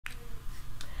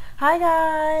Hi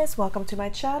guys, welcome to my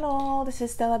channel. This is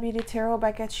Stella Beauty Tarot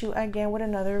back at you again with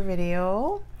another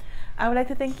video. I would like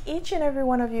to thank each and every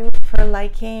one of you for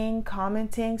liking,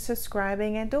 commenting,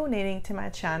 subscribing, and donating to my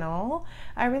channel.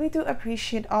 I really do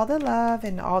appreciate all the love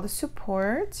and all the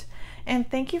support. And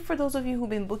thank you for those of you who've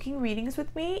been booking readings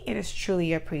with me. It is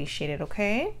truly appreciated,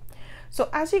 okay? So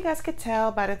as you guys could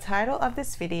tell by the title of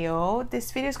this video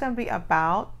is going to be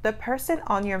about the person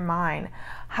on your mind.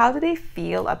 How do they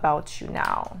feel about you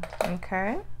now?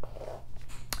 Okay.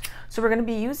 So we're going to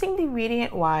be using the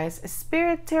Radiant Wise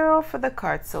Spirit Tarot for the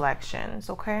card selections.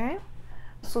 Okay.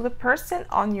 So the person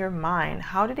on your mind,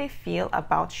 how do they feel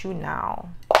about you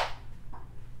now?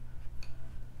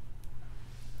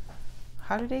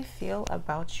 How do they feel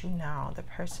about you now? The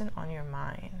person on your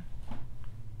mind.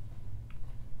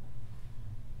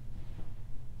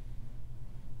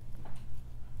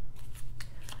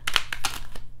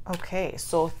 Okay,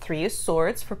 so 3 of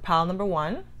Swords for pile number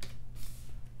 1.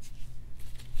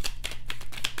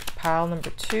 Pile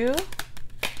number 2,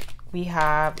 we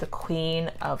have the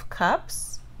Queen of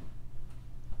Cups.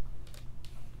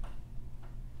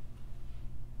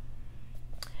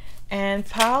 And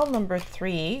pile number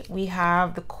 3, we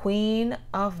have the Queen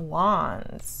of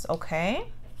Wands, okay?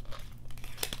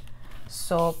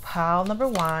 So pile number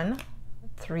 1,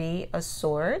 3 of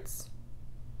Swords.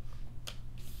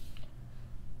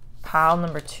 Pile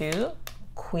number 2,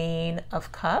 Queen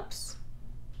of Cups.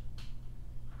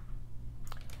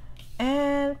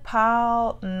 And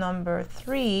pile number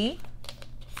 3,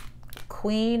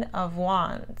 Queen of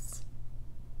Wands.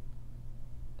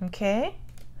 Okay?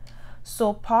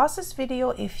 So pause this video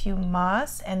if you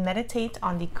must and meditate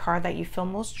on the card that you feel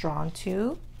most drawn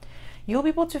to. You'll be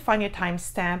able to find your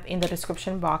timestamp in the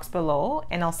description box below,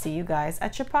 and I'll see you guys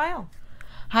at your pile.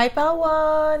 Hi pile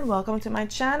 1, welcome to my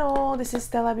channel. This is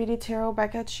Stella Beauty Tarot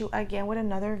back at you again with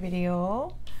another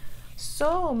video.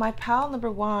 So my pile number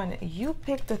 1, you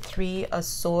picked the 3 of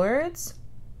Swords,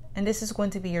 and this is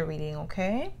going to be your reading,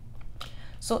 okay?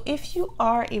 So if you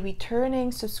are a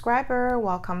returning subscriber,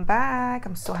 welcome back.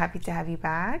 I'm so happy to have you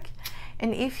back.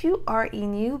 And if you are a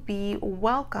newbie,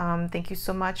 welcome. Thank you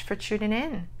so much for tuning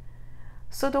in.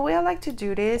 So the way I like to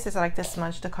do this is I like to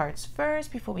smudge the cards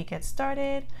first before we get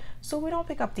started, so we don't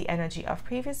pick up the energy of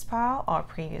previous pile or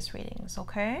previous readings,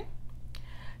 okay?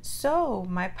 So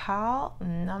my pile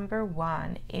number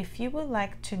 1, if you would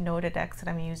like to know the decks that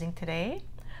I'm using today,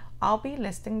 I'll be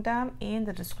listing them in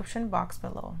the description box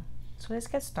below. So let's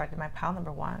get started. My pile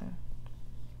number 1.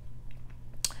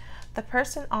 The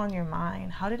person on your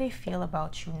mind, how do they feel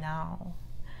about you now?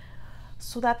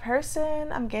 So that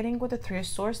person I'm getting with the 3 of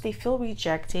Swords, they feel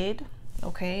rejected,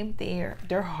 okay?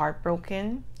 They're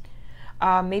heartbroken.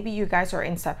 Maybe you guys are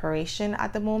in separation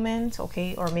at the moment,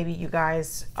 okay? Or maybe you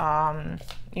guys,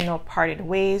 you know, parted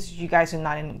ways. You guys are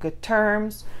not in good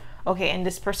terms, okay? And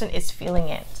this person is feeling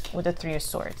it with the 3 of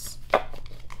Swords.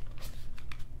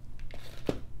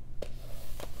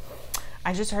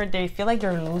 I just heard they feel like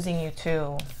they're losing you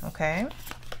too, okay?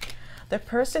 The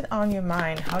person on your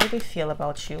mind, how do they feel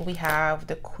about you? We have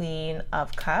the Queen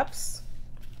of Cups.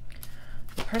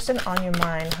 The person on your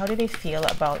mind, how do they feel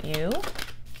about you?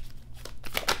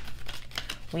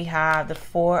 We have the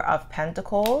 4 of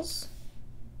Pentacles.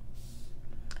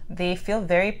 They feel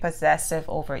very possessive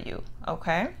over you,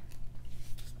 okay?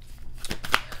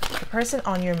 The person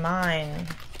on your mind,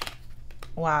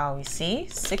 wow, you see?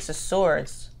 6 of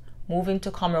Swords, moving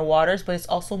to calmer waters, but it's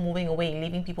also moving away,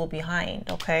 leaving people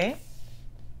behind, okay?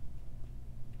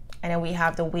 And then we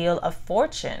have the Wheel of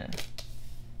Fortune.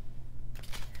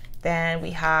 Then we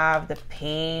have the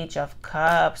Page of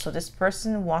Cups. So this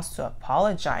person wants to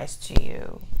apologize to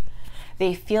you.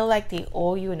 They feel like they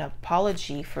owe you an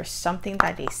apology for something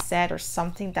that they said or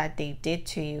something that they did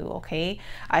to you, okay?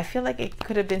 I feel like it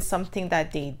could have been something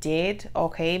that they did,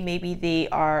 okay? Maybe they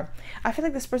are, I feel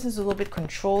like this person is a little bit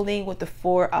controlling with the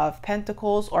 4 of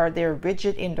Pentacles, or they're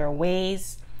rigid in their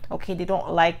ways, okay? They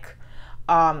don't like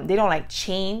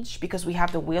change, because we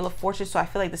have the Wheel of Fortune. So I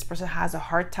feel like this person has a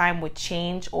hard time with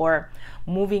change or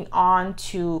moving on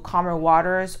to calmer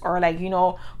waters, or like, you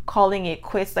know, calling it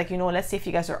quits. Like, you know, let's say if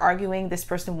you guys are arguing, this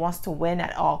person wants to win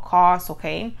at all costs,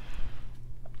 okay?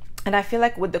 And I feel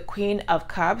like with the Queen of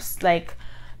Cups, like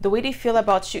the way they feel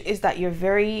about you is that you're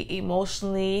very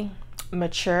emotionally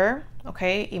mature,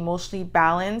 okay? Emotionally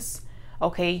balanced.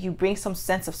 Okay, you bring some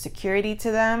sense of security to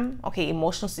them. Okay,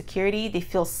 emotional security. They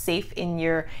feel safe in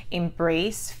your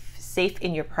embrace, safe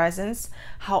in your presence.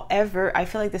 However, I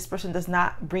feel like this person does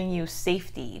not bring you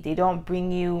safety. They don't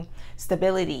bring you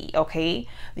stability, okay?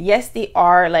 Yes, they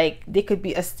are like, they could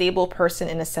be a stable person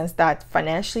in a sense that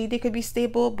financially they could be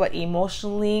stable, but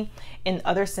emotionally, in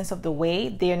other sense of the way,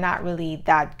 they're not really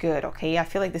that good, okay? I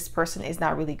feel like this person is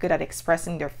not really good at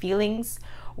expressing their feelings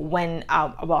when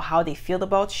about how they feel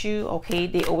about you, okay?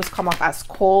 They always come off as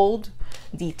cold,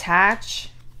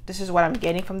 detached. This is what I'm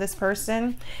getting from this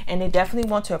person. And they definitely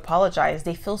want to apologize.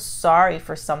 They feel sorry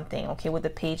for something, okay, with the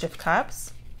Page of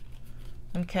Cups.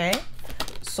 Okay,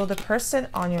 so the person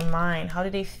on your mind, how do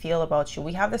they feel about you?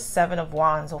 We have the Seven of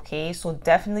Wands, okay? So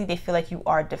definitely they feel like you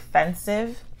are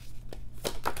defensive.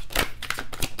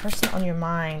 Person on your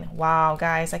mind, wow,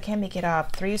 guys, I can't make it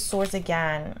up. Three of Swords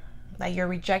again, that you're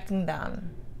rejecting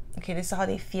them. Okay, this is how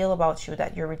they feel about you,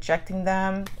 that you're rejecting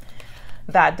them,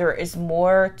 that there is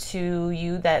more to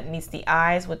you that meets the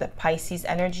eyes with the Pisces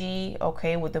energy,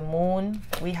 okay, with the Moon.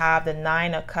 We have the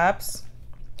Nine of Cups.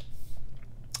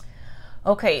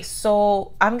 Okay,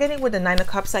 so I'm getting with the Nine of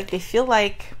Cups, like they feel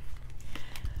like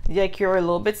you're a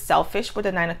little bit selfish with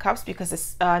the Nine of Cups, because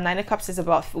this Nine of Cups is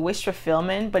about wish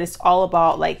fulfillment, but it's all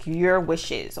about like your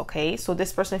wishes, okay? So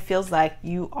this person feels like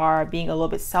you are being a little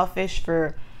bit selfish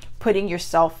for putting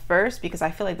yourself first, because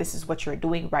I feel like this is what you're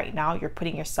doing right now. You're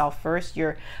putting yourself first.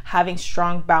 You're having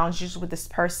strong boundaries with this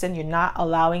person. You're not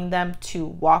allowing them to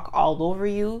walk all over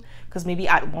you, because maybe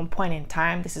at one point in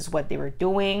time, this is what they were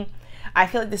doing. I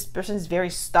feel like this person is very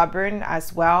stubborn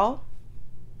as well.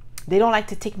 They don't like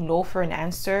to take no for an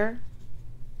answer.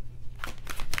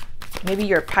 Maybe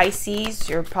you're Pisces.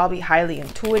 You're probably highly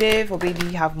intuitive, or maybe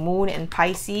you have Moon in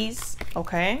Pisces,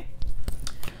 okay?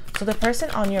 So the person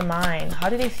on your mind, how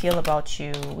do they feel about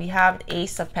you? We have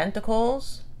Ace of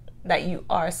Pentacles, that you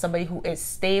are somebody who is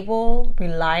stable,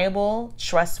 reliable,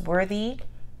 trustworthy.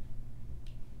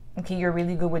 Okay, you're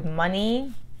really good with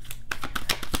money.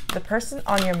 The person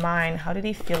on your mind, how do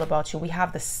they feel about you? We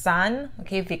have the Sun,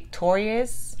 okay,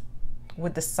 victorious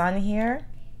with the Sun here.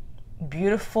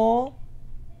 Beautiful,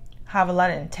 have a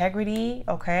lot of integrity,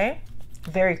 okay?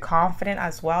 Very confident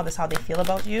as well. That's how they feel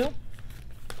about you.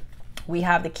 We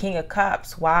have the King of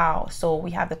Cups. Wow. So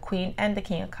we have the Queen and the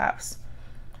King of Cups.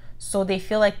 So they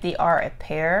feel like they are a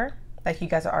pair, like you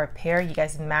guys are a pair, you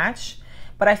guys match.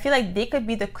 But I feel like they could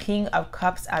be the King of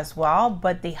Cups as well,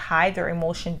 but they hide their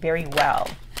emotion very well.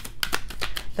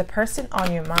 The person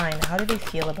on your mind, how do they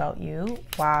feel about you?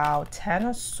 Wow, Ten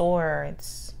of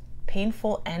Swords,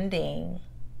 painful ending.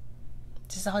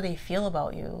 This is how they feel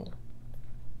about you.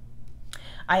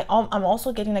 I'm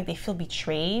also getting like they feel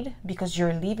betrayed because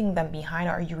you're leaving them behind,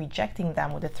 or you're rejecting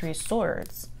them with the Three of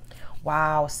Swords.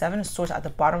 Wow, Seven of Swords at the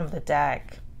bottom of the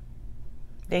deck.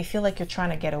 They feel like you're trying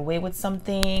to get away with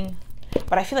something,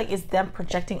 but I feel like it's them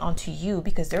projecting onto you,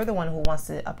 because they're the one who wants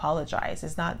to apologize.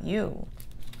 It's not you.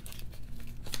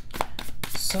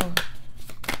 So,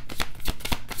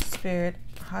 Spirit,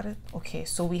 okay,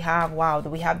 so we have, wow,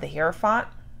 we have the Hierophant.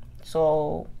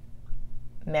 So,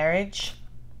 marriage.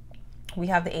 We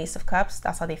have the Ace of Cups.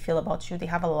 That's how they feel about you. They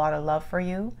have a lot of love for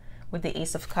you with the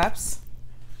Ace of Cups.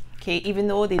 Okay, even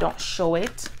though they don't show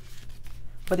it,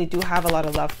 but they do have a lot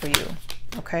of love for you.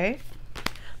 Okay,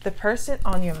 the person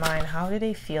on your mind, how do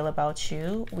they feel about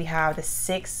you? We have the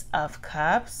Six of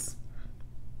Cups.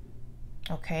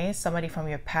 Okay, somebody from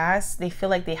your past, they feel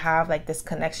like they have like this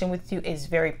connection with you is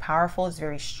very powerful, it's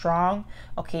very strong.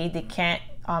 Okay, they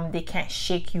can't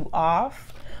shake you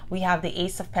off. We have the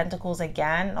Ace of Pentacles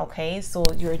again. Okay, so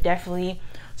you're definitely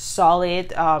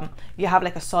solid. You have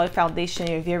like a solid foundation.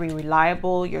 You're very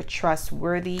reliable. You're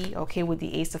trustworthy. Okay, with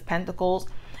the Ace of Pentacles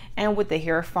and with the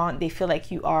Hierophant, they feel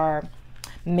like you are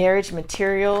marriage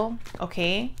material.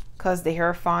 Okay, because the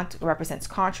Hierophant represents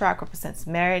contract, represents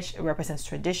marriage, it represents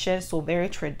tradition. So very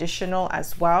traditional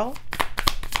as well.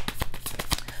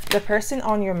 The person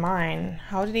on your mind,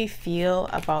 how do they feel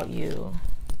about you?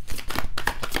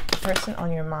 Person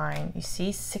on your mind, you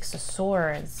see Six of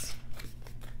Swords,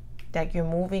 that you're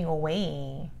moving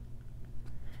away.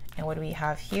 And what do we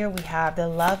have here? We have the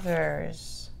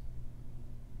Lovers.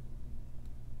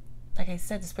 Like I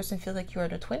said, this person feels like you are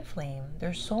the twin flame,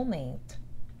 their soulmate,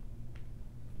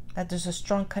 that there's a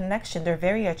strong connection. They're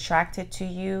very attracted to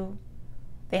you.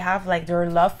 They have like, their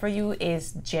love for you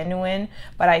is genuine,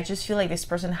 but I just feel like this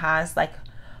person has like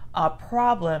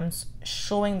problems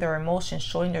showing their emotions,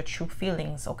 showing their true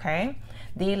feelings. Okay,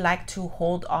 they like to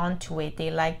hold on to it. They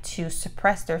like to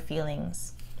suppress their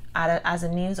feelings as a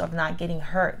means of not getting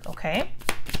hurt. Okay,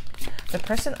 the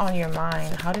person on your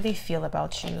mind, how do they feel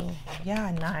about you?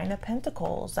 Yeah, Nine of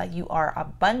Pentacles, that you are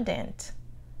abundant.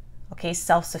 Okay,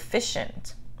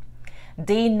 self-sufficient.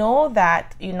 They know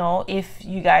that, you know, if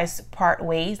you guys part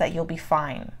ways, that you'll be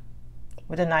fine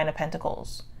with the Nine of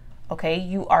Pentacles. Okay,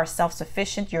 you are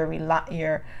self-sufficient, you're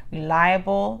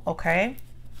reliable, okay?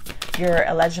 You're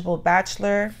eligible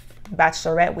bachelor,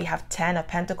 bachelorette. We have 10 of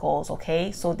Pentacles,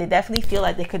 okay? So they definitely feel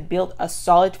like they could build a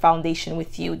solid foundation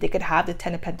with you. They could have the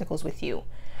 10 of Pentacles with you.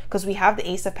 Because we have the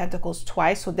Ace of Pentacles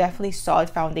twice, so definitely solid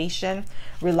foundation,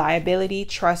 reliability,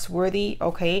 trustworthy,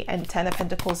 okay? And 10 of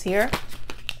Pentacles here.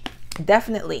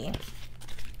 Definitely.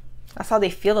 That's how they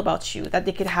feel about you, that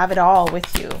they could have it all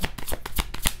with you.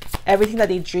 Everything that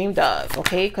they dreamed of,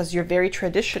 okay? Because you're very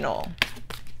traditional.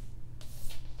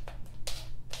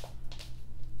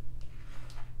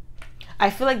 I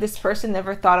feel like this person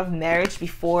never thought of marriage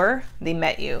before they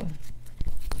met you.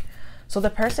 So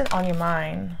the person on your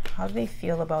mind, how do they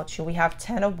feel about you? We have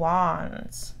 10 of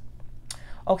Wands.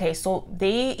 Okay, so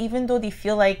they, even though they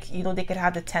feel like, you know, they could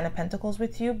have the 10 of Pentacles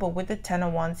with you, but with the 10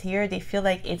 of Wands here, they feel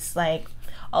like it's like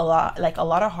a lot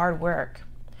of hard work.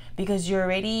 Because you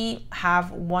already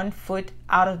have one foot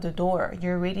out of the door.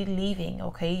 You're already leaving,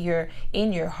 okay? You're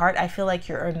in your heart. I feel like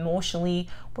you're emotionally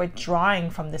withdrawing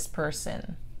from this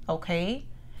person, okay?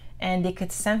 And they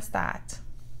could sense that.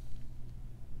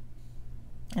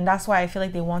 And that's why I feel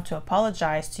like they want to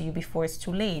apologize to you before it's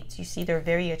too late. You see, they're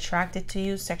very attracted to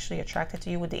you, sexually attracted to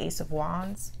you with the Ace of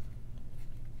Wands.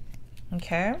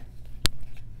 Okay?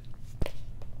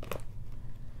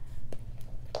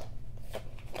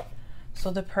 So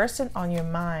the person on your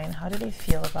mind, how do they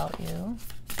feel about you?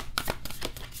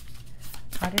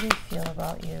 How do they feel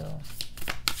about you?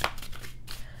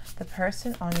 The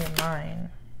person on your mind.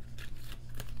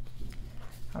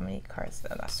 How many cards?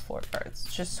 That's 4 cards.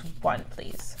 Just one,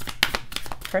 please.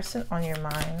 Person on your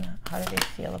mind, how do they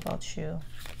feel about you?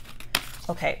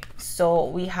 Okay, so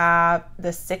we have the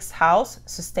 6th house,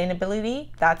 sustainability.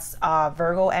 That's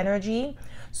Virgo energy.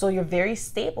 So you're very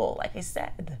stable, like I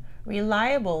said.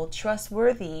 Reliable,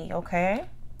 trustworthy, okay?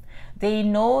 They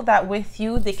know that with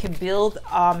you they can build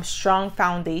strong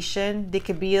foundation. They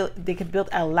could build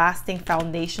a lasting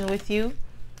foundation with you,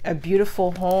 a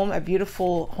beautiful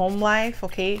home life,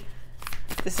 okay?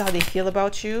 This is how they feel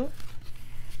about you.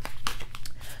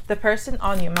 The person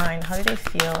on your mind, how do they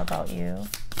feel about you?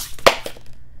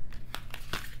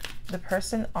 The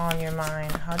person on your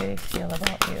mind, how do they feel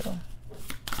about you?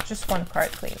 Just one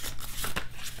card, please.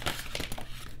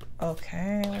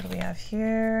 Okay, what do we have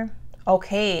here?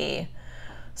 Okay,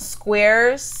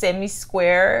 squares,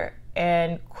 semi-square,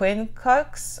 and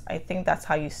quincux. I think that's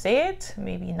how you say it.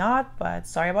 Maybe not, but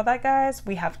sorry about that, guys.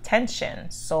 We have tension.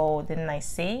 So didn't I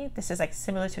say? This is like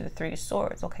similar to the 3 of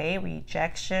Swords, okay?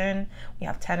 Rejection. We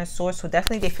have 10 of Swords. So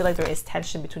definitely they feel like there is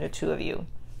tension between the 2 of you.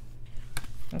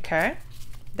 Okay?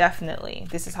 Definitely.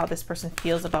 This is how this person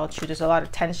feels about you. There's a lot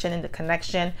of tension in the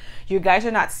connection. You guys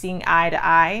are not seeing eye to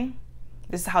eye.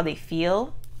 This is how they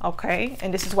feel, okay?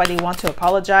 And this is why they want to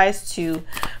apologize, to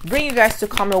bring you guys to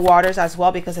calmer waters as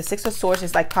well, because the 6 of Swords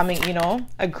is like coming, you know,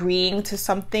 agreeing to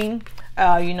something,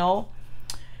 you know,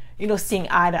 seeing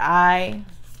eye to eye.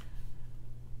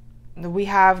 We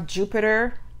have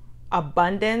Jupiter,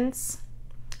 abundance.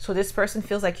 So this person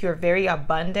feels like you're very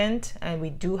abundant, and we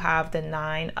do have the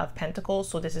 9 of Pentacles.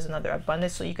 So this is another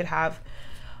abundance. So you could have,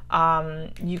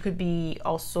 you could be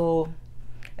also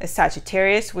a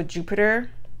Sagittarius with Jupiter,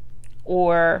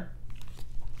 or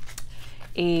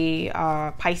a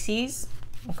Pisces,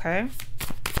 okay?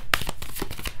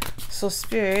 So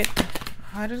Spirit,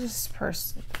 how does this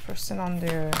person on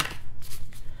the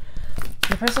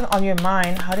person on your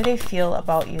mind, how do they feel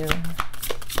about you?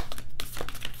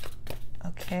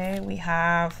 Okay, we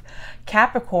have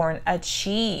Capricorn,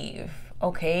 achieve.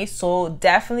 Okay, so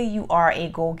definitely you are a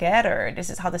go-getter.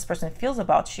 This is how this person feels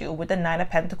about you. With the 9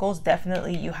 of Pentacles,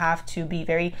 definitely you have to be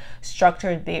very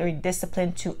structured, very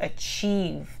disciplined to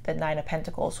achieve the 9 of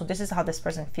Pentacles. So this is how this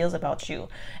person feels about you.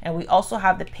 And we also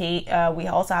have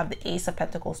the Ace of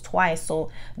Pentacles twice.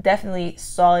 So definitely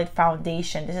solid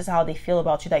foundation. This is how they feel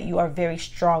about you, that you are very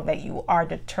strong, that you are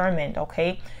determined,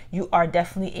 okay? You are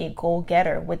definitely a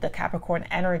go-getter with the Capricorn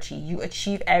energy. You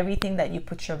achieve everything that you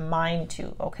put your mind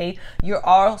to, okay? You're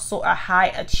also a high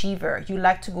achiever. You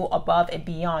like to go above and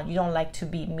beyond. You don't like to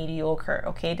be mediocre,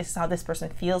 okay? This is how this person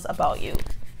feels about you.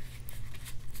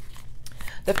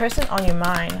 The person on your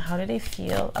mind, how do they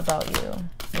feel about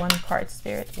you? One card,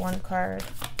 Spirit, one card.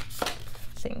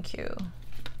 Thank you.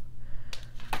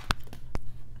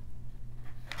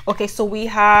 Okay, so we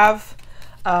have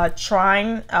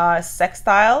trine,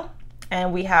 sextile,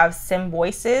 and we have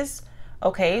symbiosis.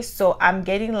 Okay, so I'm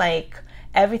getting like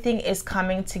everything is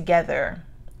coming together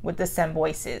with the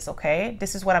symbiosis. Okay,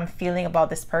 this is what I'm feeling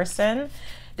about this person.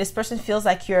 This person feels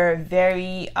like you're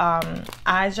very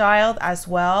agile as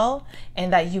well,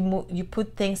 and that you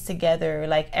put things together,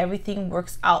 like everything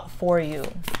works out for you.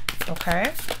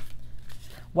 Okay.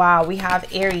 Wow, we have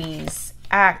Aries,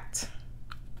 act.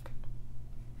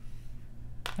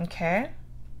 Okay.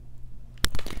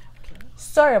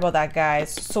 Sorry about that,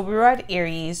 guys. So we were at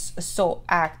Aries, so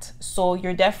act. So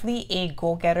you're definitely a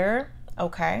go-getter.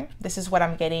 Okay, this is what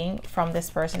I'm getting from this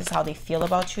person. This is how they feel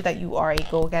about you, that you are a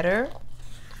go-getter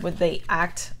with the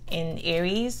act in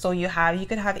Aries. So you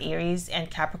could have Aries and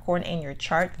Capricorn in your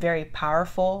chart, very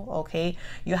powerful. Okay,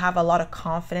 you have a lot of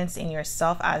confidence in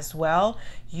yourself as well.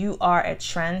 You are a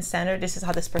trendsetter. This is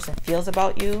how this person feels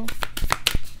about you.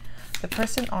 The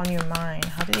person on your mind,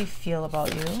 how do they feel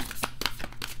about you?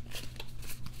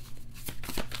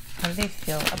 How do they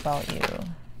feel about you?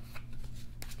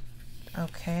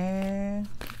 Okay,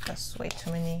 that's way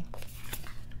too many.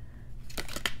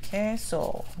 Okay,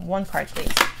 so one card,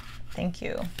 please. Thank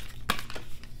you.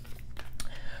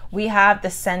 We have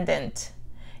Descendant,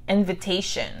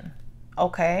 invitation.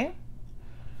 Okay,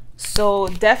 so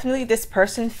definitely this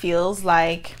person feels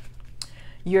like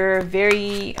you're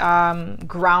very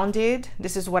grounded.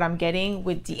 This is what I'm getting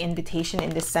with the invitation in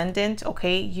Descendant.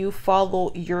 Okay, you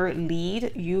follow your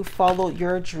lead, you follow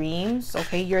your dreams.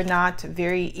 Okay, you're not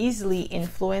very easily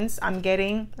influenced, I'm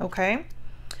getting. Okay,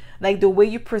 like the way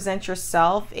you present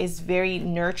yourself is very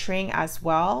nurturing as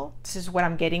well. This is what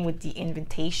I'm getting with the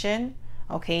invitation.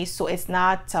 Okay, so it's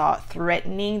not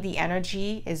threatening. The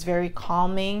energy is very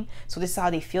calming. So this is how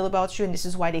they feel about you, and this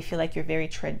is why they feel like you're very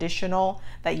traditional,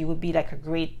 that you would be like a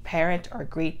great parent or a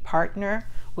great partner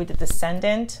with the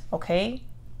Descendant. Okay,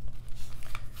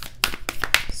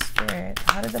 Spirit,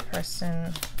 how did the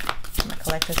person, my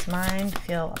collector's mind,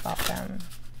 feel about them?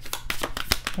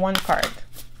 One card.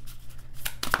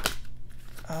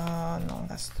 No,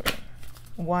 that's 3.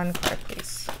 One card,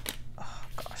 please. Oh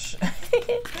gosh.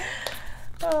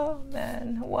 Oh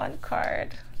man, one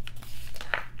card.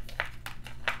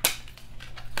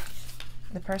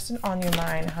 The person on your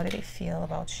mind, how do they feel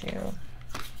about you?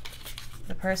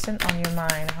 The person on your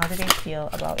mind, how do they feel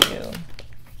about you?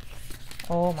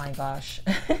 Oh my gosh.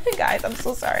 Guys, I'm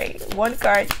so sorry. One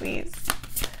card, please.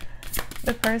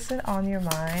 The person on your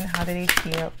mind, how do they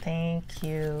feel? Thank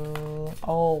you.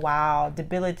 Oh wow,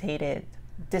 debilitated,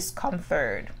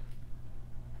 discomfort.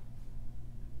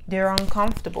 They're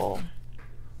uncomfortable.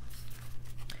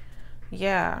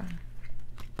 Yeah.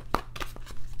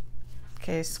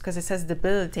 Okay, because it says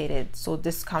debilitated, so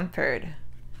discomfort.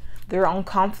 They're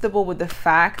uncomfortable with the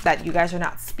fact that you guys are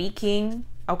not speaking.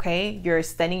 Okay, you're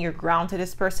standing your ground to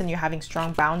this person. You're having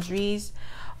strong boundaries.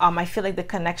 I feel like the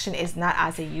connection is not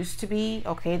as it used to be.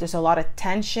 Okay, there's a lot of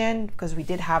tension because we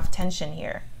did have tension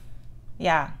here.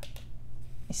 Yeah,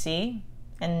 you see,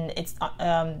 and it's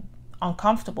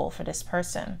uncomfortable for this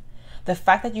person. The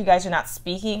fact that you guys are not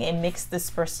speaking, it makes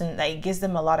this person, like, it gives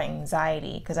them a lot of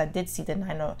anxiety, because I did see the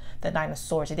nine of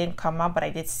Swords. It didn't come up, but I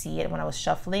did see it when I was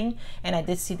shuffling, and I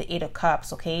did see the 8 of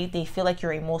Cups. Okay, they feel like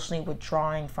you're emotionally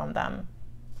withdrawing from them.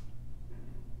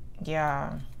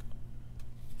 Yeah.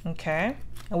 Okay,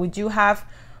 and we do have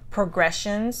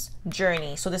progressions,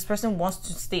 journey. So this person wants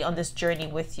to stay on this journey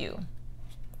with you,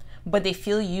 but they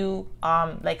feel you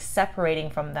like separating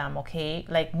from them. Okay,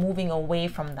 like moving away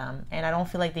from them, and I don't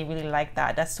feel like they really like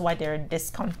that. That's why they're in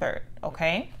discomfort.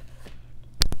 Okay,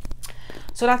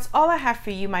 so that's all I have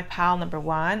for you, my pal number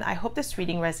 1. I hope this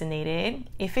reading resonated.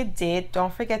 If it did,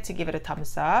 don't forget to give it a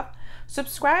thumbs up.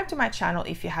 Subscribe to my channel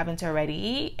if you haven't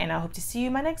already, and I hope to see you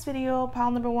in my next video, pal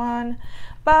number 1.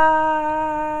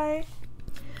 Bye.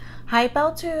 Hi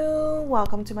pal 2,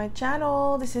 welcome to my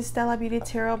channel. This is Stella Beauty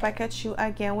Tarot, back at you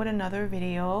again with another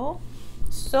video.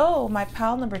 So my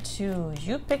pal number 2,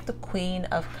 you picked the Queen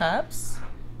of Cups.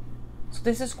 So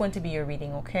this is going to be your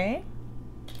reading, okay?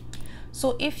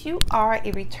 So if you are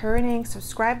a returning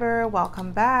subscriber,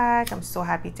 welcome back. I'm so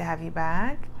happy to have you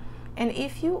back. And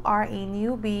if you are a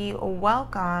newbie,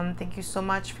 welcome. Thank you so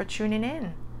much for tuning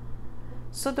in.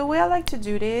 So the way I like to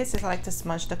do this is I like to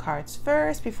smudge the cards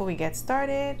first before we get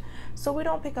started, so we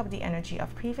don't pick up the energy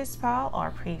of previous pal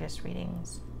or previous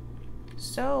readings.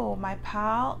 So my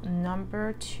pal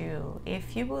number 2,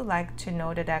 if you would like to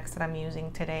know the decks that I'm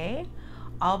using today,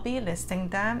 I'll be listing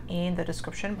them in the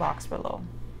description box below.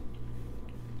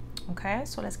 Okay,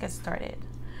 so let's get started.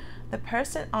 The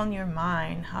person on your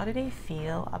mind, how do they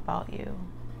feel about you?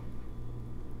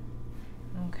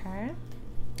 Okay.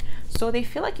 So they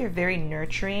feel like you're very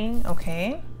nurturing,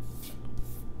 okay?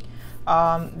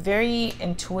 Very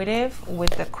intuitive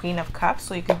with the Queen of Cups.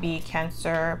 So you could be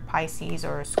Cancer, Pisces,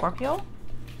 or Scorpio.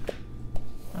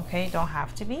 Okay, don't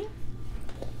have to be.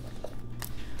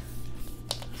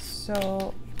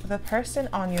 So the person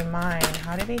on your mind,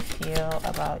 how do they feel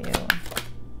about you?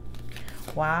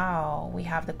 Wow, we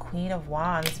have the Queen of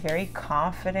Wands, very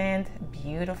confident,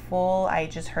 beautiful. I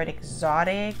just heard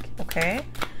exotic. Okay,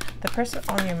 the person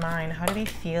on your mind, how do they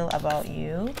feel about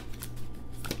you?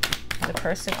 The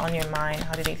person on your mind,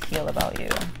 how do they feel about you?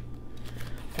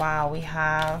 Wow, we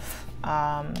have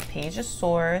Page of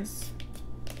Swords.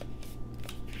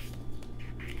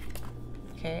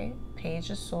 Okay, Page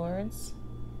of Swords.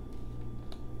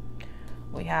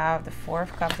 We have the Four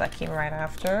of Cups that came right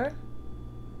after.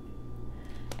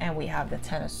 And we have the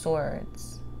Ten of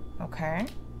Swords. Okay.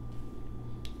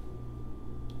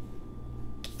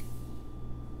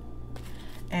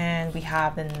 And we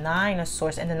have the Nine of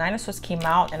Swords. And the Nine of Swords came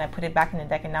out and I put it back in the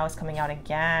deck and now it's coming out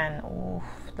again. Ooh,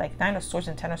 like Nine of Swords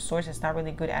and Ten of Swords is not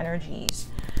really good energies.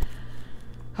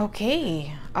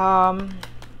 Okay.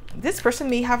 This person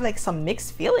may have like some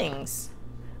mixed feelings.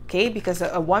 Okay, because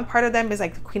one part of them is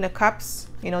like the Queen of Cups.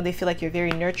 You know, they feel like you're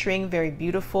very nurturing, very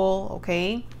beautiful.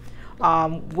 Okay.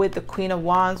 With the Queen of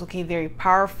Wands, okay, very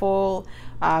powerful,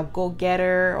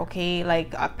 go-getter, okay,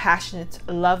 like a passionate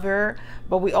lover.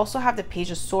 But we also have the Page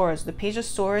of Swords. The Page of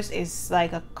Swords is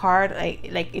like a card,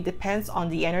 like it depends on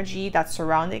the energy that's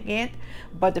surrounding it.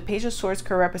 But the Page of Swords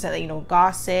could represent, you know,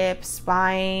 gossip,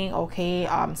 spying, okay,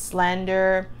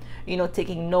 slander, you know,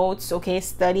 taking notes, okay,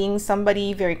 studying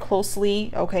somebody very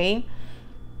closely, okay.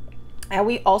 And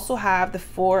we also have the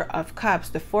Four of Cups.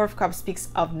 The Four of Cups speaks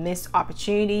of missed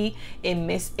opportunity.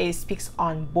 It speaks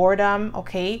on boredom,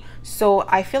 okay? So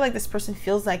I feel like this person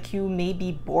feels like you may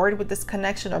be bored with this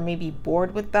connection or maybe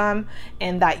bored with them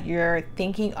and that you're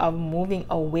thinking of moving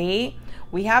away.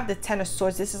 We have the Ten of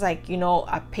Swords. This is like, you know,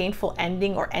 a painful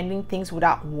ending or ending things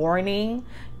without warning.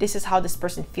 This is how this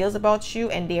person feels about you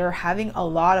and they are having a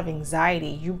lot of anxiety.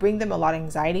 You bring them a lot of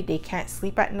anxiety. They can't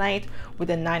sleep at night. With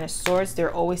the Nine of Swords,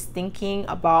 they're always thinking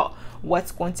about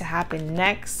what's going to happen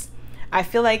next. I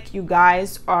feel like you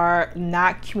guys are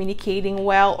not communicating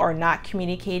well or not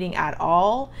communicating at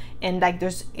all. And like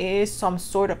there is some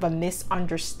sort of a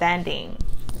misunderstanding.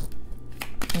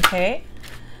 Okay.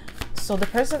 So the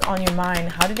person on your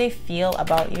mind, how do they feel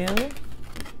about you?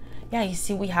 Yeah, you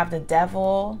see we have the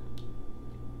Devil,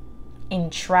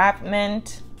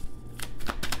 entrapment.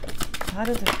 How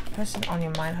does the person on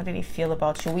your mind, how do they feel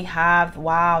about you? We have,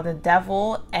 wow, the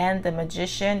Devil and the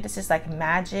Magician. This is like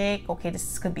magic. Okay,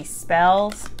 this could be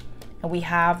spells. And we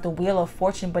have the Wheel of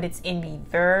Fortune, but it's in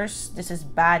reverse. This is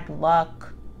bad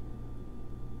luck.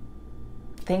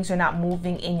 Things are not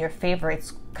moving in your favor.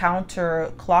 It's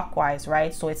counterclockwise,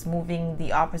 right? So it's moving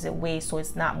the opposite way. So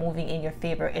it's not moving in your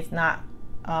favor. It's not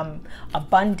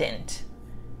abundant.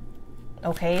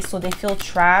 Okay, so they feel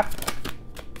trapped.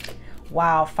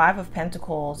 Wow, Five of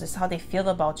Pentacles. This is how they feel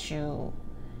about you.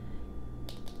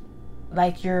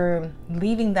 Like you're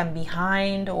leaving them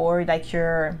behind or like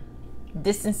you're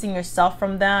distancing yourself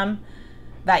from them.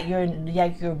 That you're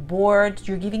bored,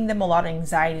 you're giving them a lot of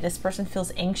anxiety. This person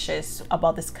feels anxious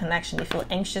about this connection. They feel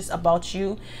anxious about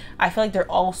you. I feel like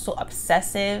they're also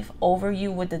obsessive over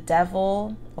you with the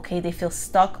Devil. Okay, they feel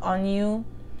stuck on you.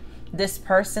 This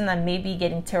person and maybe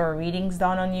getting tarot readings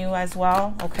done on you as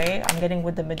well. Okay, I'm getting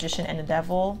with the Magician and the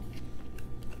Devil.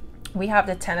 We have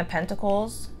the Ten of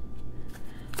Pentacles.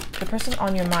 The person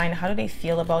on your mind, how do they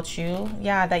feel about you?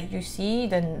 Yeah, that you see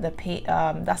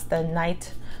that's the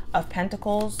Knight of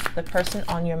Pentacles. The person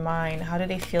on your mind, how do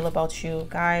they feel about you?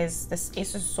 Guys, this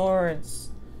Ace of Swords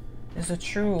is the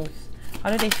truth.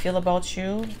 How do they feel about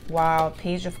you? Wow,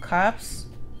 Page of Cups.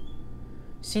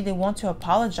 See, they want to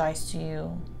apologize to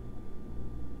you.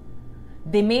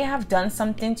 They may have done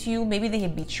something to you. Maybe they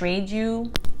have betrayed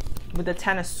you with the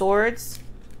Ten of Swords.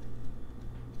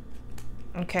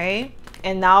 Okay,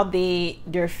 and now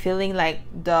they're feeling like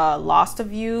the loss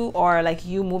of you, or like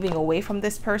you moving away from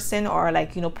this person, or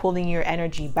like, you know, pulling your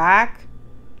energy back.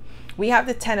 We have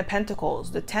the Ten of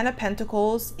Pentacles. The Ten of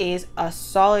Pentacles is a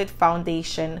solid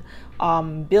foundation,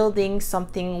 building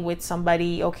something with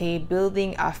somebody, okay,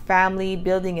 building a family,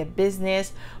 building a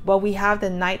business. But we have the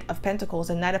Knight of Pentacles.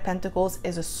 The Knight of Pentacles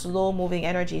is a slow moving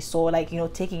energy. So like, you know,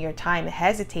 taking your time,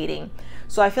 hesitating.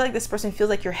 So I feel like this person feels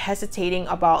like you're hesitating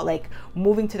about like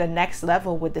moving to the next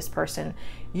level with this person.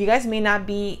 You guys may not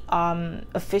be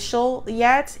official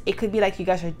yet. It could be like you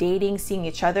guys are dating, seeing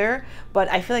each other, but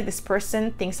I feel like this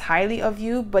person thinks highly of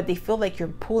you, but they feel like you're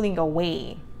pulling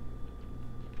away.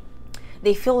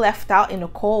 They feel left out in the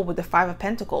cold with the Five of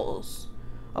Pentacles.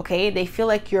 Okay, they feel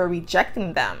like you're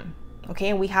rejecting them. Okay,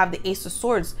 and we have the Ace of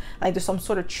Swords. Like there's some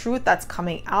sort of truth that's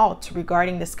coming out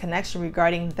regarding this connection,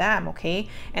 regarding them. Okay,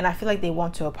 and I feel like they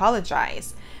want to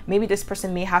apologize. Maybe this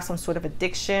person may have some sort of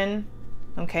addiction.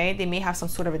 Okay, they may have some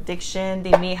sort of addiction.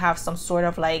 They may have some sort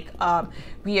of like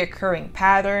reoccurring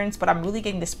patterns, but I'm really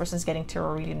getting this person's getting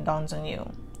tarot reading dawns on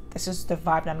you. This is the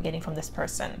vibe that I'm getting from this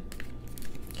person.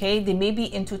 Okay, they may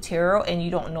be into tarot and you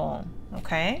don't know.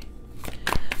 Okay,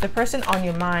 the person on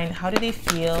your mind, how do they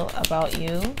feel about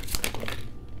you?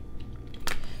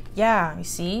 Yeah, you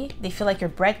see, they feel like you're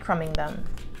breadcrumbing them.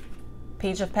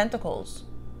 Page of Pentacles.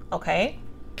 Okay,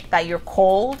 that you're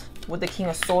cold with the King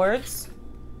of Swords.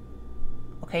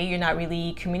 Okay, you're not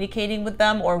really communicating with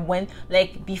them, or when,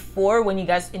 like before, when you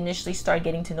guys initially start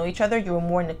getting to know each other, you were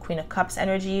more in the Queen of Cups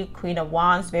energy, Queen of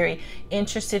Wands, very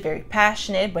interested, very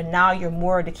passionate, but now you're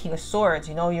more the King of Swords,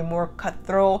 you know, you're more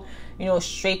cutthroat, you know,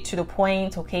 straight to the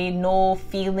point, okay, no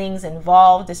feelings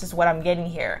involved. This is what I'm getting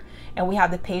here. And we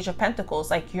have the Page of Pentacles,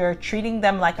 like you're treating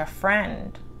them like a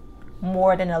friend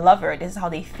more than a lover. This is how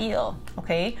they feel,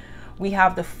 okay? We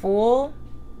have the Fool.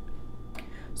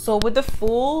 So with the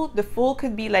Fool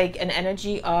could be like an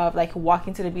energy of like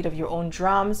walking to the beat of your own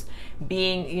drums,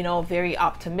 being, you know, very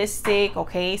optimistic,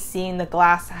 okay, seeing the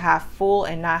glass half full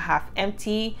and not half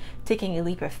empty, taking a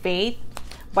leap of faith.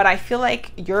 But I feel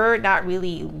like you're not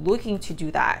really looking to do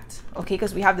that, okay,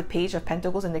 because we have the Page of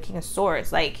Pentacles and the King of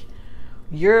Swords. Like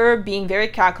you're being very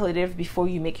calculative before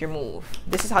you make your move.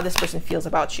 This is how this person feels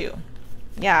about you.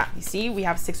 Yeah, you see, we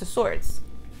have Six of Swords.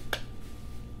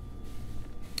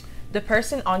 The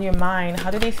person on your mind,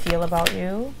 how do they feel about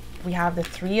you? We have the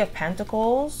Three of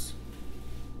Pentacles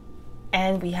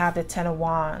and we have the Ten of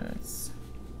Wands.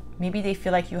 Maybe they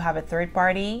feel like you have a third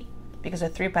party, because the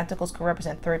Three of Pentacles could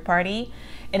represent third party.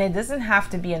 And it doesn't have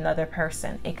to be another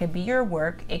person. It could be your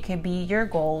work. It could be your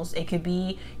goals. It could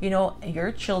be, you know,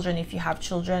 your children if you have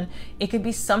children. It could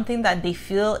be something that they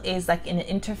feel is like an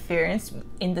interference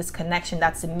in this connection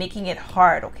that's making it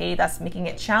hard, okay? That's making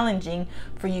it challenging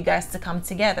for you guys to come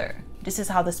together. This is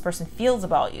how this person feels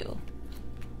about you.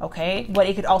 Okay, but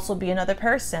it could also be another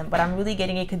person, but I'm really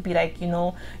getting it could be like, you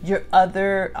know, your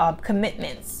other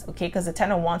commitments, okay, because the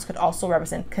Ten of Wands could also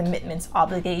represent commitments,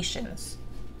 obligations.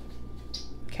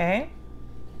 Okay,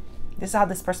 this is how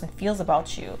this person feels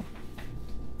about you.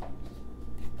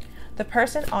 The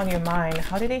person on your mind,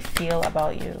 how do they feel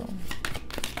about you?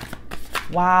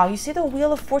 Wow, you see the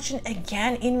Wheel of Fortune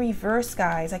again in reverse,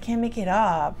 guys. I can't make it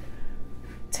up.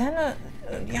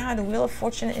 Yeah, the Wheel of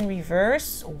Fortune in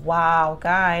reverse. Wow,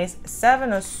 guys.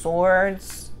 Seven of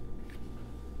Swords.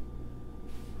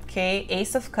 Okay,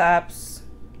 Ace of Cups.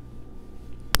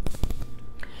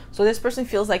 So this person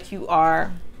feels like you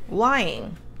are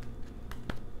lying.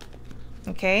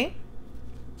 Okay,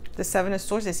 the Seven of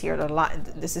Swords is here.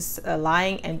 This is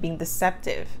lying and being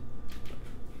deceptive.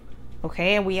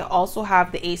 Okay, and we also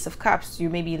have the Ace of Cups. You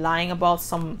may be lying about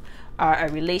some a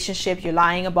relationship. You're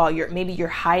lying about maybe you're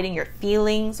hiding your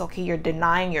feelings. Okay, you're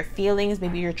denying your feelings.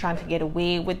 Maybe you're trying to get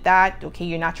away with that. Okay,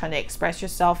 you're not trying to express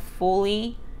yourself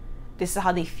fully. This is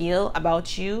how they feel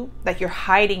about you. Like you're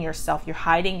hiding yourself. You're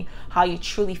hiding how you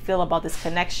truly feel about this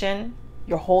connection.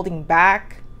 You're holding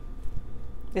back.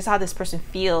 This is how this person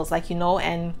feels, like, you know.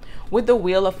 And with the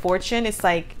Wheel of Fortune, it's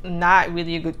like not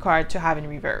really a good card to have in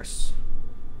reverse.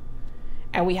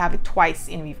 And we have it twice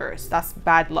in reverse. That's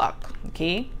bad luck,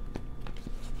 okay?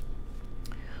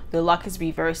 The luck is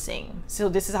reversing. So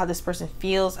this is how this person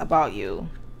feels about you.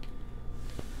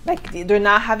 Like they're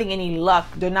not having any luck.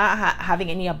 They're not having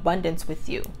any abundance with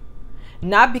you.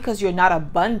 Not because you're not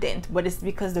abundant, but it's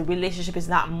because the relationship is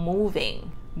not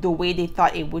moving the way they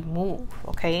thought it would move,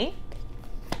 okay?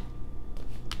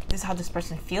 This is how this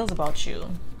person feels about you.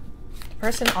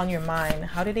 Person on your mind,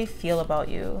 how do they feel about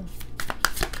you?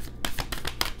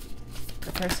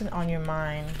 The person on your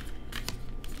mind.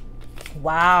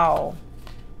 Wow.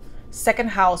 Second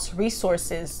house,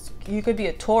 resources. You could be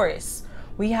a Taurus.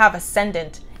 We have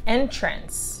Ascendant,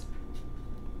 entrance.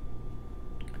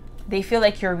 They feel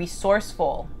like you're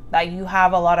resourceful, that you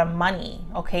have a lot of money,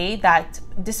 okay? That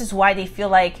this is why they feel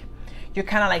like you're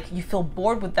kind of like, you feel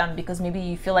bored with them because maybe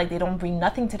you feel like they don't bring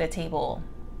nothing to the table.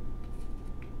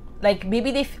 Like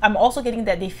maybe I'm also getting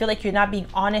that they feel like you're not being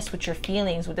honest with your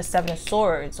feelings with the Seven of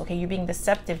Swords. Okay, you're being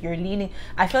deceptive. You're leading.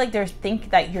 I feel like they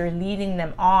think that you're leading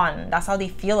them on. That's how they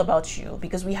feel about you,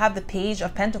 because we have the Page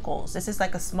of Pentacles. This is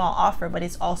like a small offer, but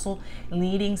it's also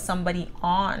leading somebody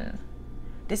on.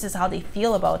 This is how they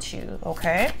feel about you.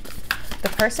 Okay, the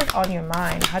person on your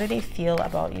mind, how do they feel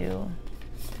about you?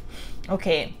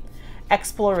 Okay,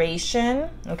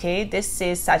 exploration. Okay, this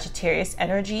is Sagittarius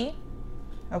energy.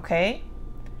 Okay.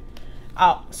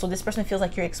 So this person feels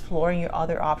like you're exploring your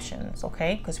other options,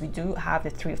 okay? Because we do have the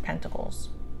Three of Pentacles.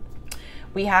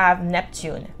 We have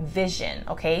Neptune, vision,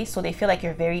 okay? So they feel like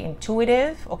you're very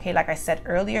intuitive, okay? Like I said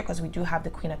earlier, because we do have the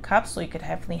Queen of Cups, so you could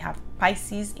definitely have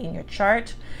Pisces in your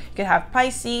chart. You could have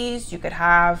Pisces, you could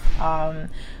have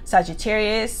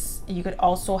Sagittarius, you could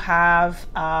also have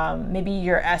maybe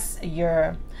your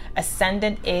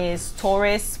ascendant is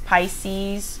Taurus,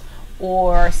 Pisces,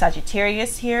 or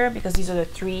Sagittarius here, because these are the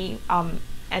three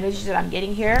energies that I'm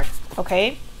getting here,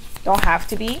 okay? Don't have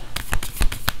to be.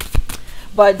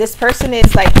 But this person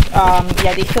is like,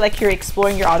 yeah, they feel like you're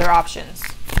exploring your other options.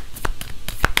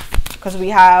 Because we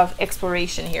have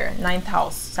exploration here, 9th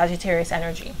house, Sagittarius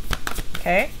energy,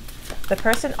 okay? The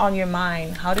person on your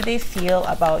mind, how do they feel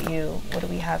about you? What do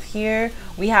we have here?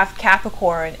 We have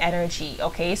Capricorn energy,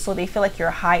 okay? So they feel like you're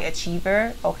a high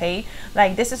achiever, okay?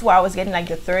 Like this is why I was getting like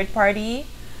the third party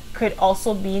could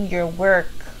also mean your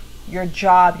work, your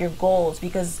job, your goals,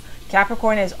 because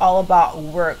Capricorn is all about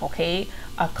work, okay?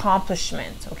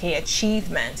 Accomplishment, okay?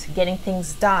 Achievement, getting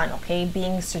things done, okay?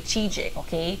 Being strategic,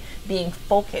 okay? Being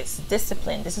focused,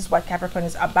 disciplined. This is what Capricorn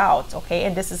is about, okay?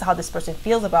 And this is how this person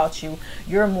feels about you.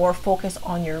 You're more focused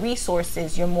on your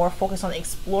resources. You're more focused on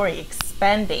exploring,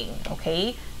 expanding,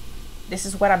 okay? This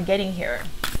is what I'm getting here.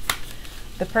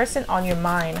 The person on your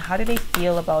mind, how do they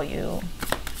feel about you?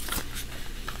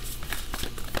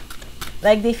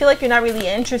 Like they feel like you're not really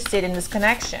interested in this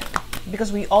connection,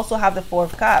 because we also have the Four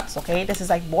of Cups, okay? This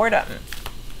is like boredom.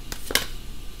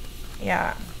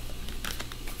 Yeah.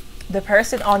 The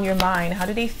person on your mind, how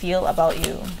do they feel about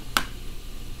you?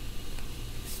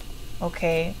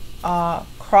 Okay.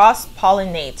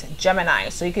 Cross-pollinate, Gemini.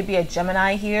 So you could be a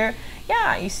Gemini here.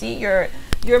 Yeah, you see, you're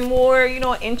more, you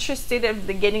know, interested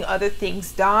in getting other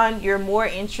things done. You're more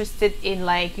interested in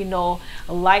like, you know,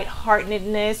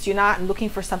 lightheartedness. You're not looking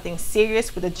for something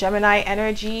serious with the Gemini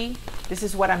energy. This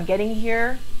is what I'm getting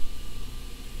here.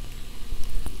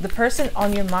 The person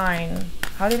on your mind,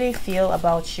 how do they feel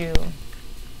about you?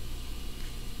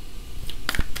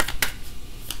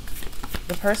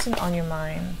 The person on your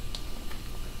mind.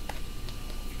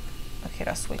 Okay,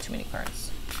 that's way too many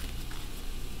cards.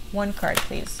 One card,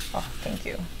 please. Oh, thank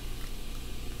you.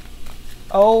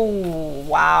 Oh,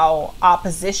 wow.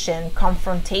 Opposition,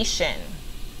 confrontation.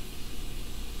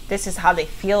 This is how they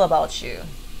feel about you.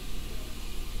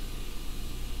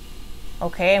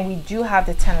 Okay, and we do have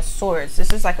the Ten of Swords.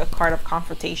 This is like a card of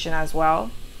confrontation as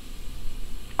well.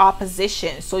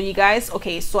 Opposition. So you guys,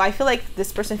 okay, so I feel like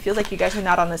this person feels like you guys are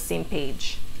not on the same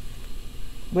page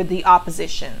with the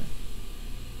opposition.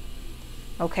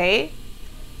 Okay?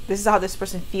 This is how this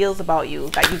person feels about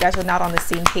you. Like you guys are not on the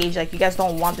same page. Like you guys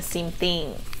don't want the same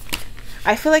thing.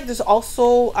 I feel like there's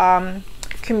also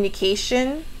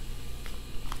communication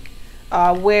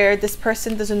where this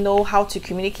person doesn't know how to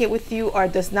communicate with you or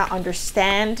does not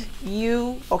understand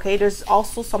you. Okay, there's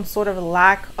also some sort of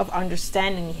lack of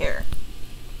understanding here.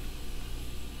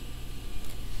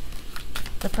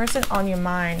 The person on your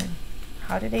mind,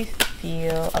 how do they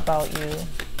feel about you?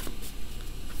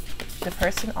 The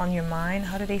person on your mind,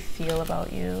 how do they feel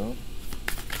about you?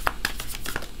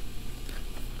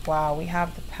 Wow, we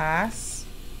have the past,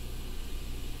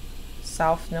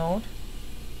 South Node,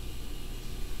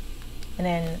 and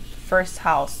then first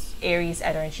house, Aries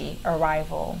energy,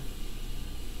 arrival.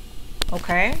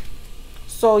 Okay,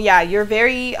 so yeah, you're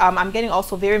very, I'm getting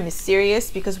also very mysterious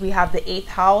because we have the 8th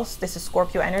house. This is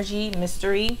Scorpio energy,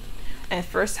 mystery. And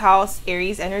first house,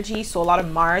 Aries energy, so a lot of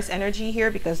Mars energy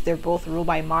here because they're both ruled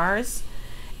by Mars.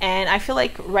 And I feel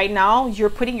like right now you're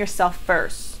putting yourself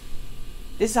first.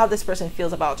 This is how this person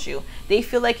feels about you. They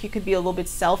feel like you could be a little bit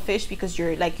selfish because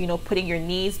you're like, you know, putting your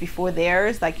needs before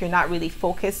theirs. Like you're not really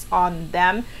focused on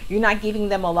them. You're not giving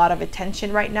them a lot of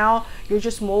attention right now. You're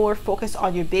just more focused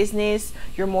on your business.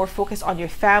 You're more focused on your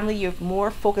family. You're more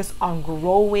focused on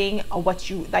growing what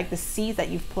you like, the seeds that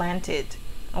you've planted.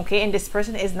 Okay, and this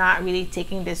person is not really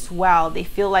taking this well. They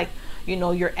feel like, you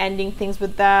know, you're ending things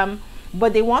with them,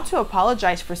 but they want to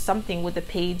apologize for something with the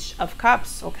Page of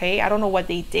Cups. Okay, I don't know what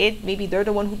they did. Maybe they're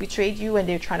the one who betrayed you and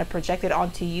they're trying to project it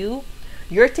onto you.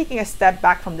 You're taking a step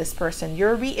back from this person.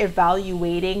 You're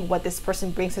reevaluating what this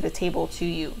person brings to the table to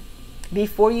you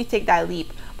before you take that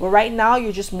leap. But right now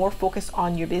you're just more focused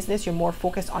on your business. You're more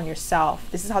focused on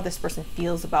yourself. This is how this person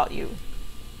feels about you.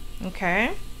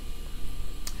 Okay,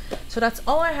 so that's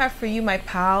all I have for you, my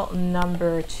pal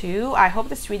number 2. I hope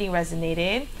this reading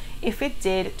resonated. If it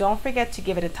did, don't forget to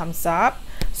give it a thumbs up.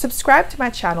 Subscribe to my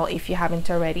channel if you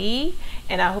haven't already.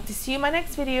 And I hope to see you in my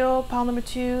next video, pal number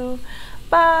 2.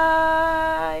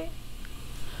 Bye!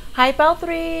 Hi, pal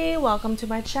 3. Welcome to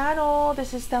my channel.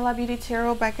 This is Stella Beauty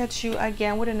Tarot back at you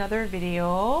again with another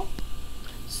video.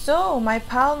 So, my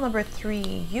pal number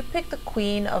 3, you picked the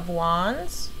Queen of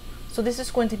Wands. So this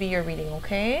is going to be your reading,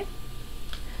 okay?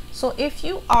 So if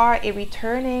you are a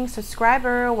returning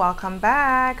subscriber, welcome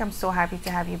back. I'm so happy to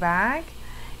have you back.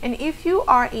 And if you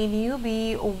are a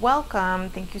newbie, welcome.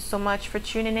 Thank you so much for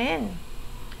tuning in.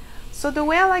 So the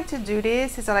way I like to do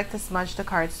this is I like to smudge the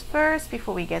cards first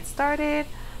before we get started,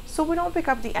 so we don't pick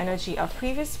up the energy of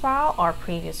previous pile or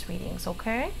previous readings,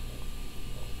 okay?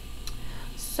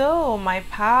 So my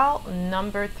pile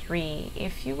number 3,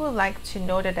 if you would like to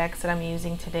know the decks that I'm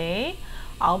using today,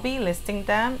 I'll be listing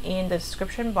them in the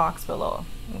description box below,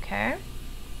 okay?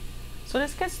 So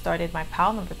let's get started. My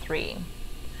pile number 3.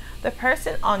 The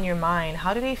person on your mind,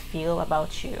 how do they feel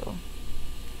about you?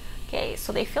 Okay,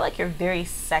 so they feel like you're very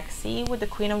sexy with the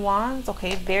Queen of Wands,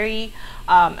 okay? Very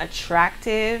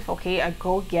attractive, okay? A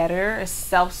go-getter, a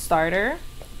self-starter,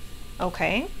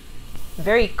 okay?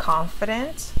 Very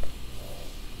confident.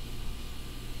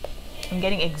 I'm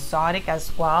getting exotic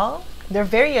as well. They're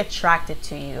very attracted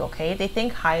to you, okay? They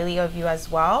think highly of you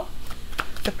as well.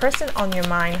 The person on your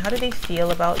mind, how do they feel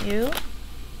about you?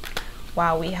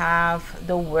 Wow, we have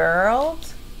the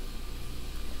World.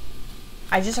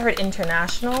 I just heard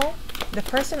international. The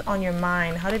person on your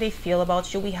mind, how do they feel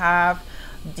about you? We have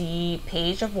the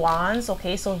Page of Wands,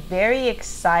 okay? So very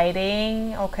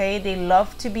exciting, okay? They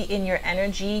love to be in your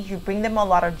energy. You bring them a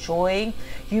lot of joy.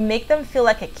 You make them feel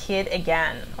like a kid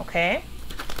again, okay?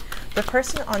 The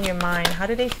person on your mind, how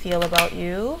do they feel about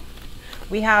you?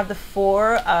 We have the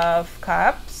Four of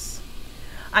Cups.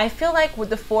 I feel like with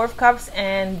the Four of Cups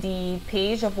and the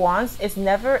Page of Wands, it's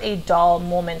never a dull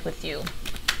moment with you.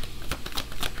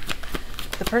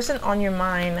 The person on your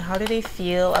mind, how do they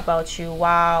feel about you?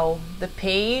 Wow, the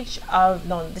Page of,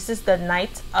 no, this is the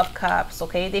Knight of Cups,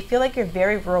 okay? They feel like you're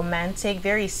very romantic,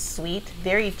 very sweet,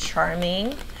 very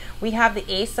charming. We have the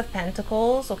Ace of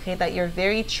Pentacles, okay? That you're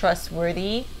very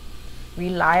trustworthy,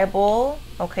 reliable,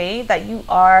 okay? That you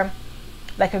are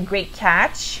like a great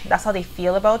catch. That's how they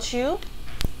feel about you,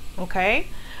 okay?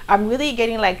 I'm really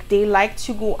getting like they like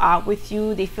to go out with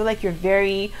you. They feel like you're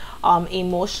very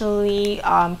emotionally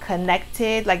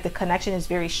connected. Like the connection is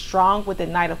very strong with the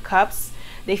Knight of Cups.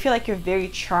 They feel like you're very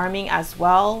charming as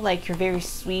well. Like you're very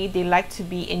sweet. They like to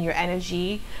be in your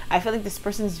energy. I feel like this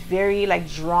person is very like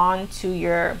drawn to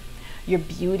your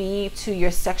beauty, to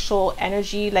your sexual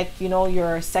energy. Like, you know,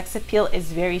 your sex appeal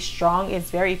is very strong.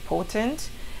 It's very potent.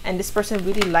 And this person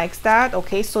really likes that,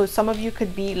 okay? So some of you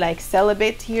could be like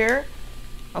celibate here.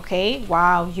 Okay,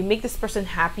 wow, you make this person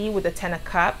happy with the Ten of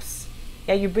Cups.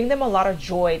 Yeah, you bring them a lot of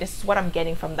joy. This is what I'm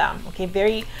getting from them, okay?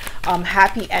 Very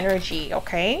happy energy,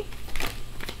 okay?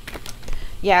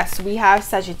 Yes, we have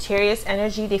Sagittarius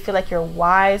energy. They feel like you're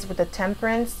wise with the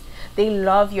Temperance. They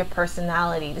love your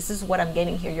personality. This is what I'm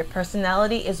getting here. Your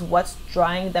personality is what's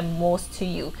drawing them most to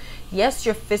you. Yes,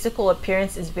 your physical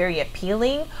appearance is very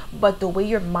appealing, but the way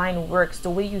your mind works, the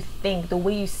way you think, the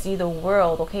way you see the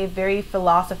world, okay? Very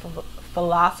philosophical,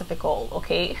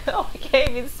 okay? I can't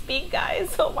even speak,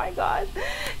 guys. Oh my god.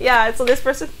 Yeah, so this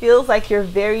person feels like you're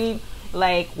very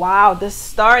like, wow, the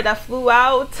star that flew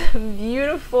out,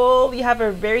 beautiful. You have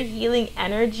a very healing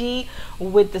energy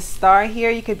with the star here.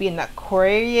 You could be an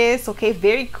Aquarius, okay?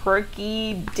 Very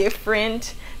quirky,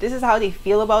 different. This is how they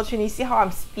feel about you. And you see how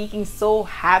I'm speaking so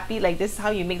happy? Like, this is how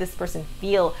you make this person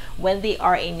feel when they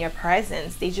are in your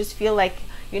presence. They just feel like,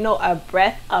 you know, a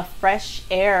breath of fresh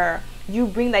air. You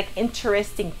bring like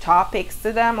interesting topics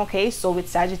to them, okay? So with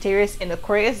Sagittarius and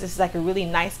Aquarius, this is like a really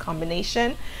nice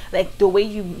combination. Like the way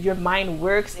your mind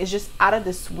works is just out of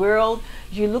this world.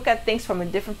 You look at things from a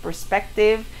different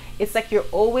perspective. It's like you're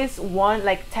always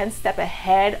 10 steps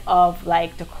ahead of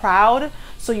like the crowd.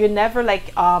 So you're never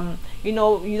like you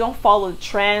know, you don't follow the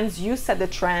trends, you set the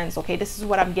trends, okay? This is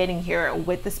what I'm getting here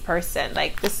with this person.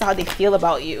 Like, this is how they feel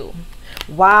about you.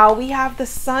 Wow, we have the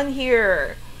Sun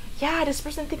here. Yeah, this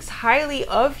person thinks highly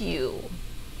of you.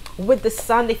 With the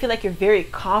Sun, they feel like you're very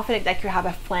confident, like you have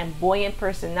a flamboyant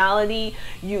personality.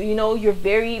 You know, you're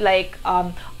very like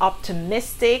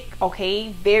optimistic,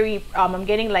 okay? Very I'm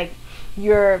getting like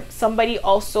you're somebody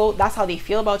also, that's how they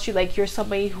feel about you. Like you're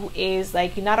somebody who is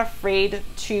like, you're not afraid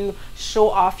to show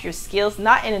off your skills,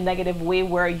 not in a negative way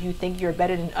where you think you're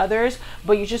better than others,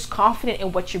 but you're just confident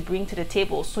in what you bring to the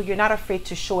table. So you're not afraid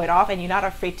to show it off, and you're not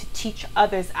afraid to teach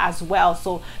others as well.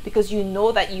 So because you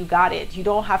know that you got it, you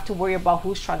don't have to worry about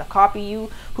who's trying to copy you,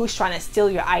 who's trying to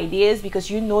steal your ideas, because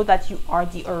you know that you are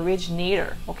the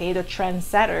originator, okay, the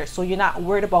trendsetter. So you're not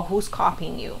worried about who's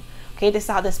copying you. Okay, this is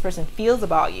how this person feels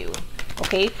about you.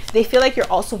 Okay, they feel like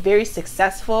you're also very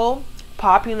successful,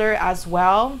 popular as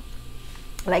well.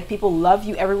 Like people love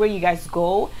you everywhere you guys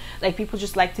go. Like people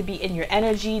just like to be in your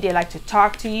energy. They like to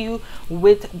talk to you.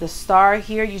 With the star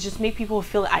here, you just make people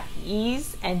feel at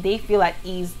ease, and they feel at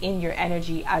ease in your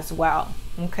energy as well.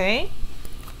 Okay,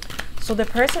 so the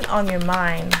person on your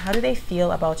mind, how do they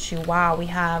feel about you? Wow, we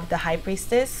have the High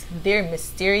Priestess. They're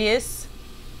mysterious,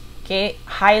 okay,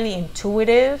 highly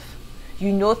intuitive.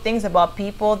 You know things about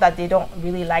people that they don't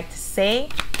really like to say.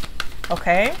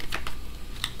 Okay,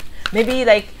 maybe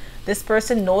like this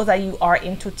person knows that you are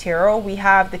into tarot. We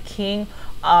have the King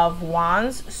of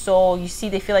Wands. So you see,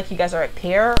 they feel like you guys are a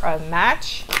pair or a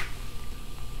match.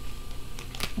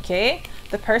 Okay.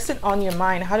 The person on your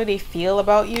mind, how do they feel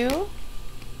about you?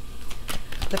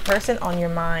 The person on your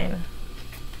mind,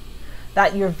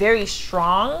 that you're very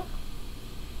strong.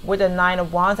 With the Nine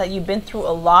of Wands, that you've been through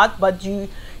a lot, but you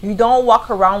don't walk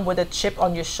around with a chip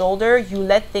on your shoulder. You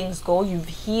let things go. You've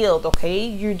healed. Okay.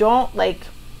 You don't like...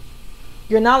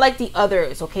 You're not like the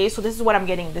others, okay? So this is what I'm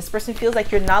getting. This person feels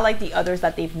like you're not like the others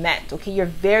that they've met, okay? You're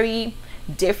very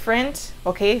different,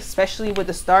 okay? Especially with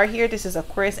the star here. This is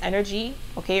Aquarius energy,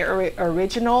 okay?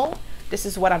 Original. This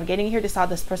is what I'm getting here. This is how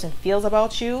this person feels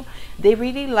about you. They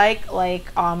really like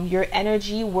your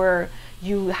energy, where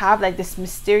you have like this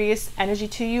mysterious energy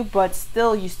to you, but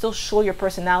still you still show your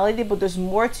personality, but there's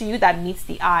more to you that meets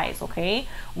the eyes. Okay,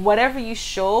 whatever you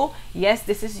show, yes,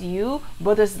 this is you,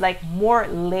 but there's like more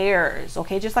layers.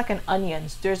 Okay, just like an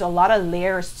onions, there's a lot of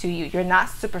layers to you. You're not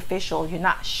superficial, you're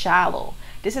not shallow.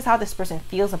 This is how this person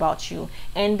feels about you,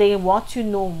 and they want to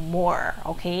know more.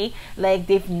 Okay, like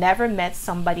they've never met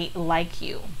somebody like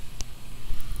you.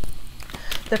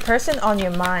 The person on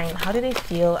your mind, how do they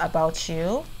feel about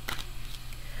you?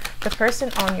 The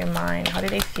person on your mind, how do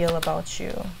they feel about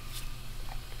you?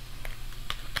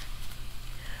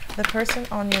 The person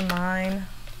on your mind,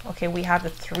 okay, we have the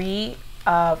Three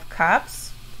of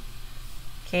Cups.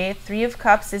 Okay, Three of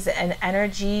Cups is an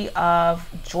energy of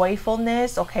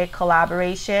joyfulness, okay,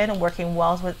 collaboration, working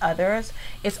well with others.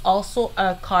 It's also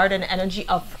a card, an energy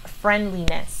of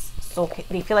friendliness. So okay,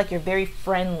 they feel like you're very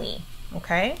friendly,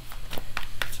 okay?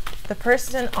 The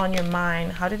person on your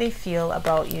mind, how do they feel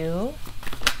about you?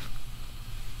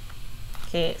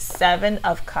 Okay, Seven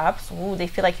of Cups. Ooh, they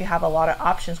feel like you have a lot of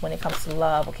options when it comes to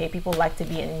love. Okay, people like to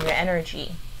be in your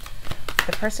energy.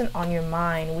 The person on your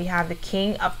mind, we have the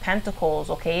King of Pentacles.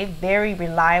 Okay, very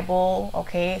reliable.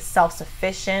 Okay,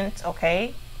 self-sufficient.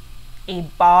 Okay, a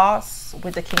boss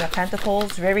with the King of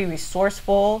Pentacles, very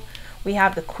resourceful. We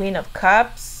have the Queen of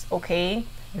Cups. Okay,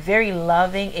 very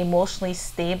loving, emotionally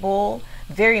stable,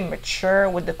 very mature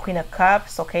with the Queen of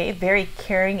Cups. Okay, very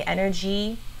caring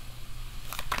energy.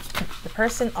 The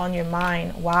person on your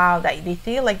mind, wow, that they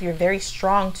feel like you're very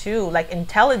strong too, like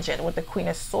intelligent with the Queen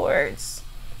of Swords.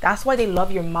 That's why they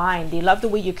love your mind. They love the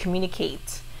way you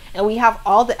communicate. And we have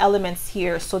all the elements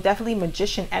here, so definitely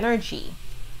magician energy.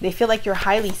 They feel like you're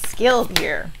highly skilled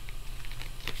here.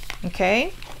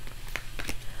 Okay?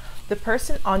 The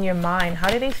person on your mind, how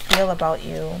do they feel about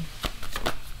you?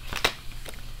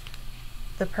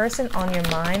 The person on your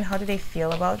mind, how do they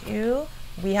feel about you?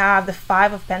 We have the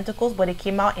Five of Pentacles, but it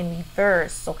came out in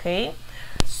reverse, okay?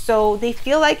 So they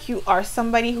feel like you are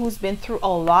somebody who's been through a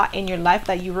lot in your life,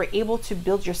 that you were able to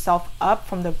build yourself up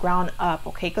from the ground up,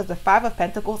 okay? Because the Five of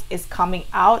Pentacles is coming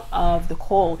out of the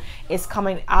cold, is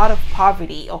coming out of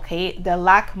poverty, okay? The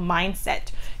lack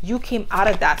mindset. You came out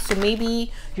of that. So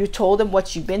maybe you told them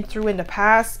what you've been through in the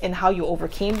past and how you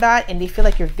overcame that, and they feel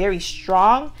like you're very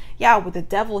strong. Yeah, with the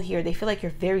Devil here, they feel like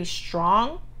you're very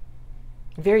strong,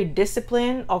 very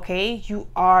disciplined. Okay, you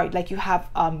are like, you have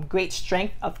great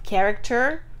strength of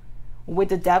character with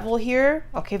the Devil here.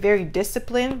 Okay, very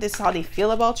disciplined. This is how they feel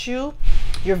about you.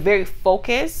 You're very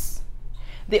focused.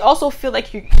 They also feel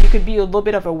like you could be a little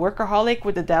bit of a workaholic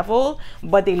with the Devil,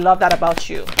 but they love that about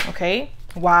you. Okay,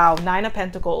 wow. Nine of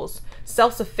Pentacles,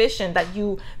 self-sufficient, that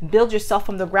you build yourself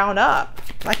from the ground up.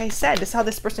 Like I said, this is how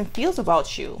this person feels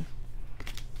about you.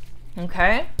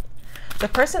 Okay, the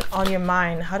person on your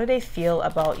mind, how do they feel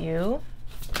about you?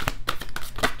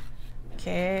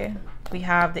 Okay, we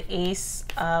have the Ace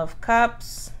of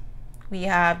Cups. We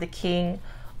have the King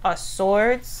of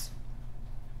Swords.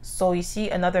 So you see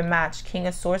another match, King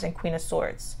of Swords and Queen of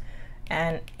Swords.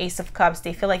 And Ace of Cups,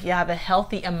 they feel like you have a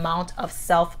healthy amount of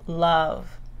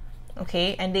self-love.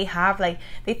 Okay, and they have like,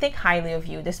 they think highly of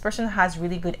you. This person has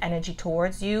really good energy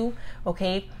towards you.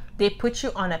 Okay, they put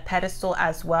you on a pedestal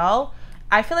as well.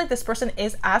 I feel like this person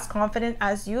is as confident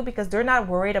as you, because they're not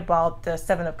worried about the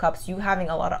Seven of Cups, you having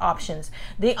a lot of options.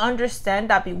 They understand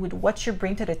that with what you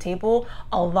bring to the table,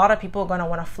 a lot of people are going to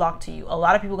want to flock to you. A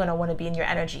lot of people are going to want to be in your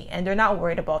energy, and they're not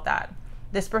worried about that.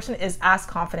 This person is as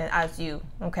confident as you.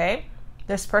 Okay,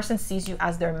 this person sees you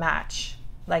as their match.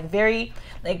 Like very,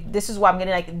 like this is what I'm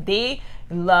getting, like they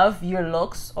love your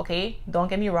looks, okay? Don't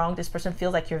get me wrong, this person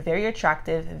feels like you're very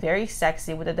attractive, very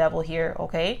sexy with the devil here,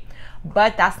 okay?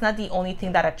 But that's not the only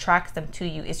thing that attracts them to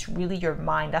you. It's really your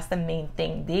mind. That's the main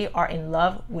thing. They are in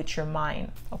love with your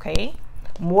mind, okay?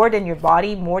 More than your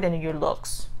body, more than your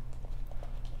looks.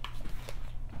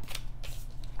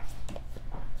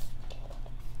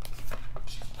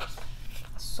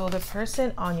 So the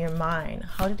person on your mind,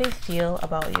 how do they feel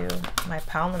about you? My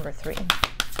pile number 3.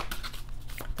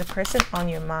 The person on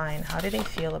your mind, how do they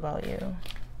feel about you?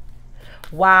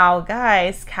 Wow,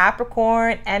 guys,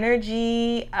 Capricorn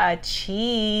energy,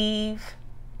 achieve.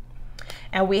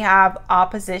 And we have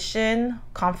opposition,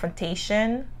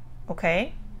 confrontation,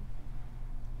 okay?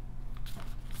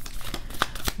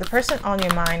 The person on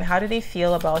your mind, how do they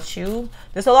feel about you?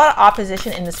 There's a lot of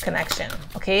opposition in this connection,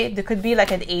 okay? There could be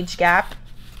like an age gap.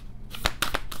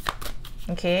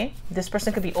 Okay, this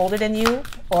person could be older than you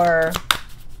or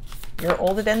you're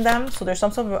older than them. So there's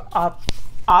some sort of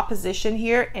opposition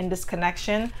here in this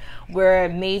connection where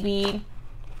maybe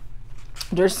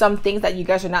there's some things that you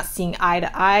guys are not seeing eye to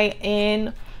eye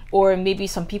in, or maybe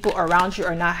some people around you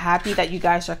are not happy that you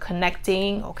guys are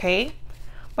connecting, okay?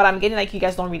 But I'm getting like you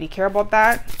guys don't really care about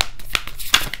that.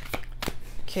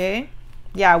 Okay,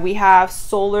 yeah, we have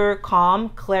solar, calm,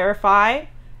 clarify,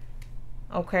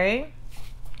 okay?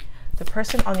 The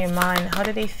person on your mind, how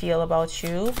do they feel about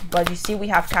you? But you see we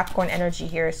have Capricorn energy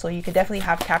here, so you could definitely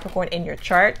have Capricorn in your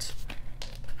chart.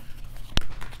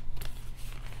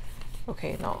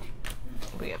 Okay, no,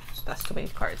 that's too many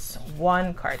cards.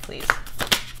 One card, please.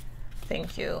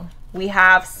 Thank you. We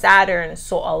have Saturn,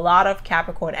 so a lot of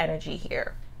Capricorn energy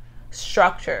here.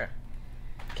 Structure,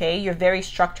 okay? You're very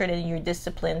structured and you're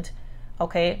disciplined,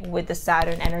 okay, with the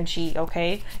Saturn energy,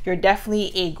 okay? You're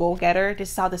definitely a go-getter. This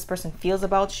is how this person feels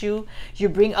about you. You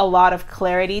bring a lot of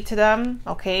clarity to them,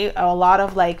 okay? A lot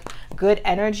of like good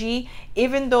energy,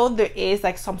 even though there is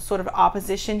like some sort of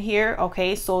opposition here,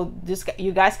 okay? So this,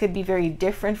 you guys could be very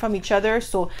different from each other.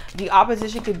 So the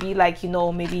opposition could be like, you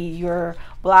know, maybe you're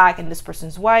black and this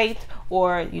person's white,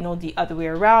 or, you know, the other way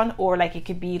around, or like it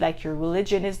could be like your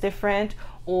religion is different,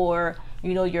 or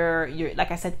you know, your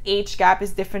like I said, age gap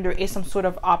is different. There is some sort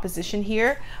of opposition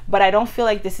here, but I don't feel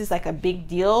like this is like a big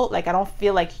deal. Like I don't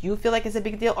feel like you feel like it's a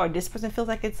big deal, or this person feels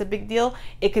like it's a big deal.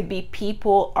 It could be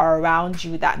people around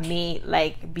you that may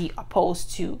like be opposed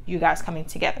to you guys coming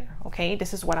together, okay?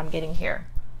 This is what I'm getting here.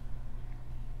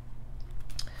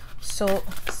 So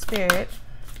Spirit,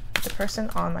 the person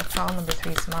on my pile number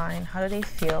 3's mind, how do they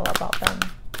feel about them?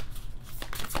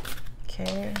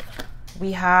 Okay,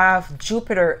 we have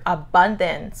Jupiter,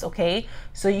 abundance, okay?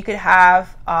 So you could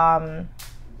have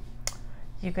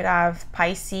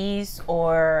Pisces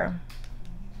or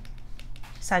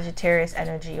Sagittarius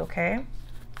energy, okay?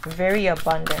 Very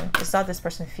abundant. It's how this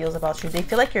person feels about you. They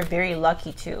feel like you're very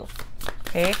lucky too,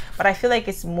 okay? But I feel like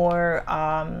it's more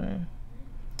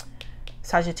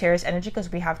Sagittarius energy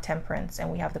because we have Temperance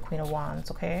and we have the Queen of Wands,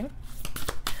 okay?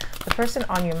 The person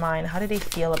on your mind, how do they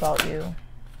feel about you?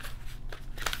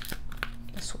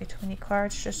 That's way too many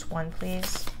cards. Just one,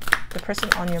 please. The person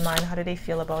on your mind, how do they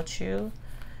feel about you?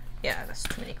 Yeah, that's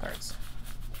too many cards.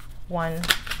 One,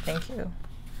 thank you.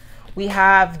 We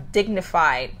have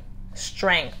dignified,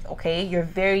 strength, okay? You're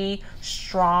very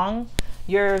strong.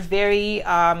 You're very,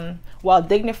 well,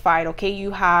 dignified, okay?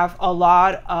 You have a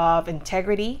lot of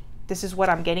integrity. This is what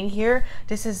I'm getting here.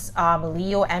 This is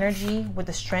Leo energy with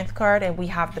the strength card, and we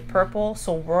have the purple,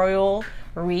 so royal,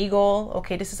 regal,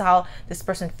 okay? This is how this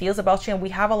person feels about you, and we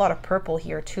have a lot of purple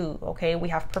here too, okay? We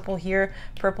have purple here,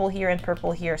 and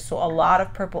purple here, so a lot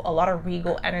of purple, a lot of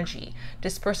regal energy.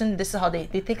 This person, this is how they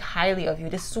think highly of you.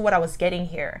 This is what I was getting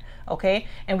here, okay?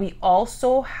 And we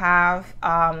also have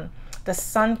the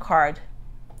Sun card.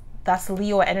 That's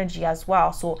Leo energy as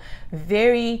well. So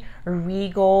very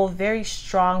regal, very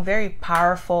strong, very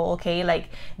powerful, okay? Like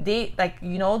they, like,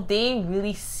 you know, they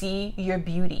really see your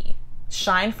beauty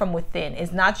shine from within.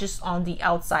 It's not just on the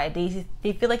outside. They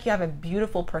feel like you have a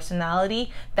beautiful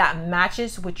personality that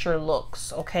matches with your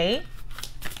looks, okay?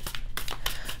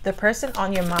 The person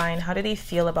on your mind, how do they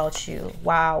feel about you?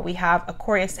 Wow, we have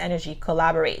Aquarius energy,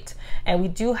 collaborate. And we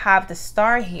do have the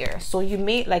star here. So you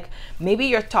may, like, maybe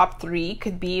your top 3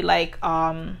 could be like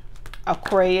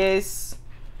Aquarius,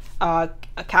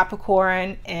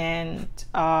 Capricorn, and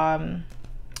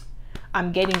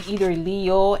I'm getting either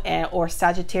Leo or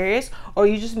Sagittarius, or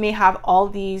you just may have all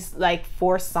these like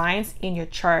 4 signs in your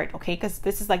chart, okay? Because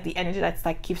this is like the energy that's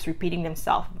like keeps repeating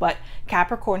themselves. But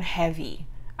Capricorn heavy,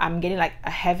 I'm getting like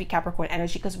a heavy Capricorn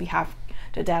energy because we have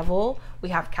the devil, we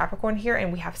have Capricorn here,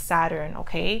 and we have Saturn,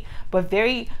 okay? But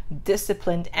very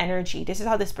disciplined energy. This is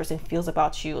how this person feels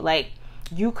about you. Like,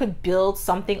 you could build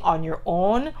something on your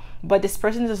own, but this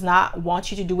person does not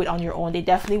want you to do it on your own. They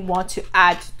definitely want to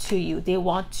add to you. They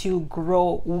want to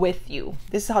grow with you.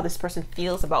 This is how this person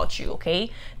feels about you, okay?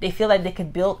 They feel like they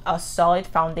could build a solid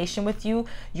foundation with you.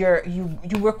 You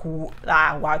work,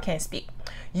 wow, I can't speak.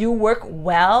 You work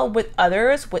well with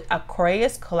others, with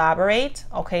Aquarius, collaborate,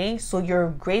 okay? So you're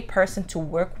a great person to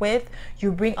work with.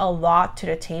 You bring a lot to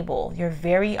the table. You're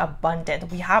very abundant.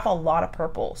 We have a lot of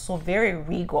purple, so very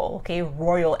regal, okay?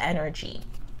 Royal energy,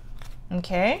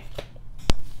 okay?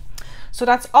 So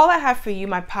that's all I have for you,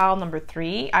 my pile number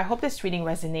 3. I hope this reading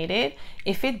resonated.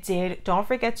 If it did, don't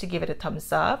forget to give it a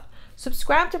thumbs up.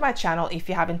 Subscribe to my channel if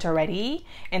you haven't already.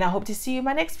 And I hope to see you in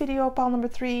my next video, pile number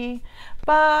 3.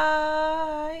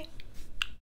 Bye!